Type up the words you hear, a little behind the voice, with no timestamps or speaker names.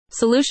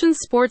Solutions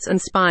Sports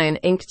and Spine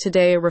Inc.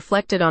 today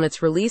reflected on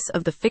its release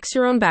of the Fix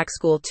Your Own Back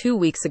School 2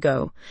 weeks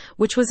ago,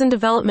 which was in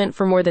development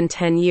for more than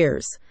 10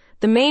 years.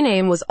 The main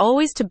aim was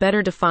always to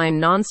better define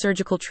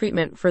non-surgical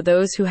treatment for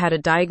those who had a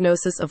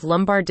diagnosis of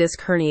lumbar disc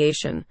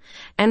herniation,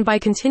 and by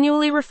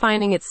continually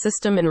refining its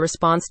system in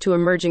response to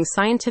emerging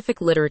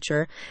scientific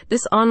literature,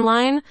 this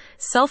online,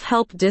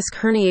 self-help disc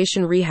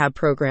herniation rehab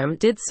program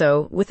did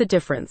so with a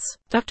difference.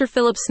 Dr.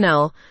 Philip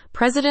Snell,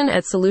 president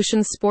at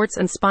Solutions Sports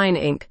and Spine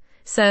Inc.,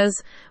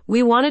 says,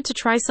 "We wanted to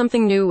try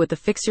something new with the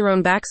Fix Your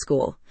Own Back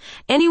School.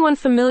 Anyone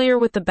familiar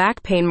with the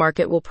back pain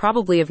market will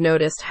probably have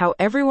noticed how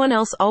everyone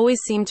else always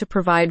seemed to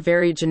provide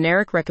very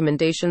generic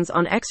recommendations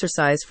on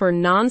exercise for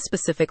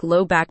non-specific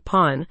low back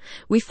pain.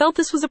 We felt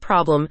this was a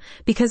problem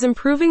because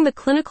improving the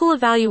clinical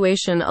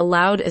evaluation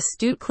allowed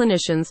astute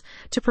clinicians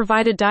to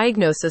provide a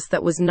diagnosis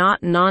that was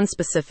not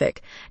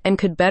non-specific and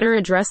could better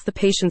address the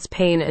patient's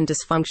pain and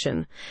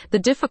dysfunction. The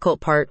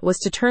difficult part was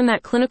to turn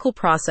that clinical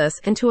process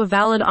into a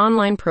valid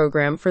online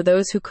program for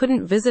those who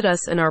couldn't visit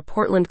us in our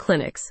Portland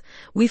clinics.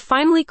 We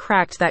finally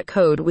cracked that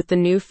code with the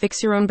new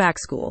Fix Your Own Back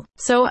School.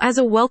 So, as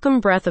a welcome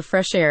breath of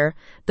fresh air,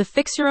 the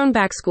Fix Your Own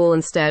Back School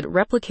instead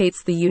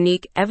replicates the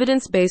unique,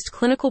 evidence-based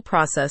clinical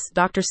process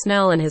Dr.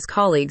 Snell and his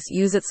colleagues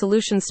use at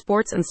Solutions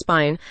Sports and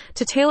Spine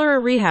to tailor a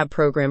rehab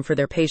program for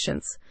their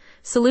patients.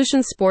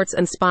 Solutions Sports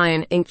and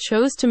Spine Inc.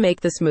 chose to make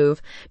this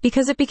move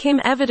because it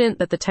became evident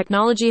that the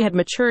technology had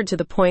matured to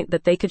the point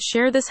that they could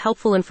share this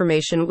helpful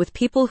information with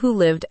people who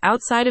lived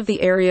outside of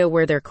the area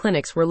where their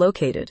clinics were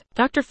located.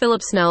 Dr.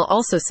 Philip Snell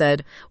also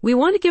said, "We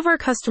want to give our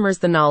customers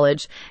the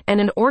knowledge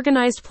and an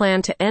organized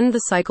plan to end the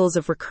cycles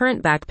of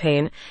recurrent back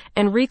pain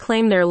and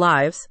reclaim their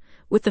lives.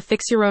 With the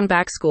Fix Your Own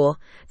Back School,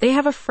 they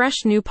have a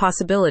fresh new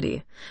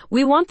possibility.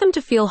 We want them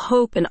to feel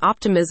hope and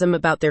optimism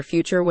about their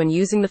future when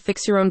using the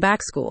Fix Your Own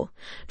Back School.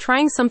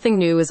 Trying something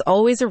new is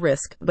always a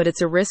risk, but it's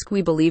a risk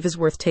we believe is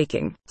worth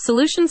taking."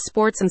 Solutions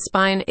Sports and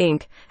Spine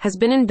Inc. has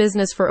been in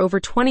business for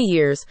over 20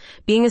 years,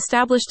 being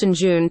established in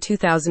June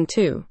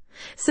 2002.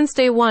 Since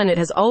day one, it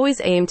has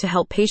always aimed to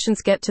help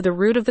patients get to the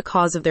root of the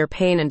cause of their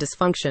pain and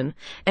dysfunction,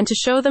 and to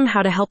show them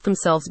how to help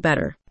themselves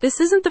better.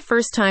 This isn't the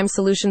first time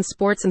Solutions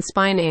Sports and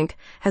Spine Inc.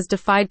 has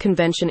defied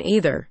convention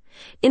either.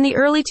 In the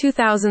early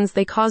 2000s,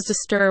 they caused a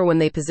stir when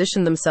they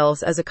positioned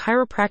themselves as a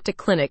chiropractic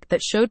clinic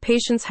that showed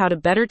patients how to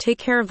better take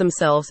care of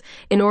themselves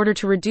in order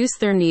to reduce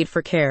their need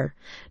for care.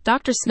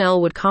 Dr. Snell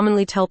would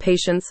commonly tell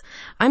patients,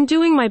 "I'm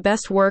doing my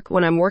best work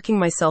when I'm working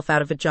myself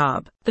out of a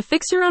job." The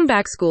Fix Your Own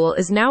Back School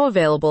is now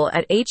available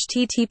at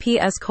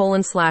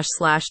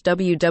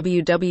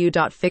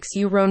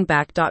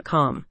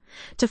https://www.fixyourownback.com.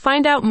 To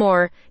find out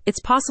more, it's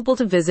possible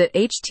to visit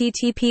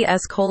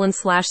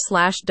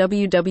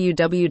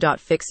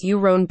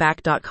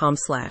https://www.fixyourownback.com/.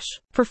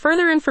 For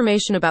further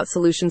information about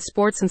Solutions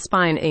Sports and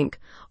Spine Inc.,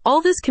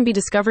 all this can be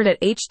discovered at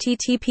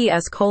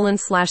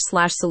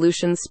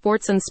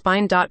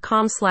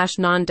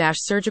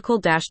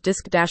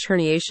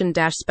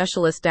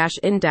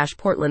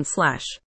https://solutionsportsandspine.com/non-surgical-disc-herniation-specialist-in-Portland/.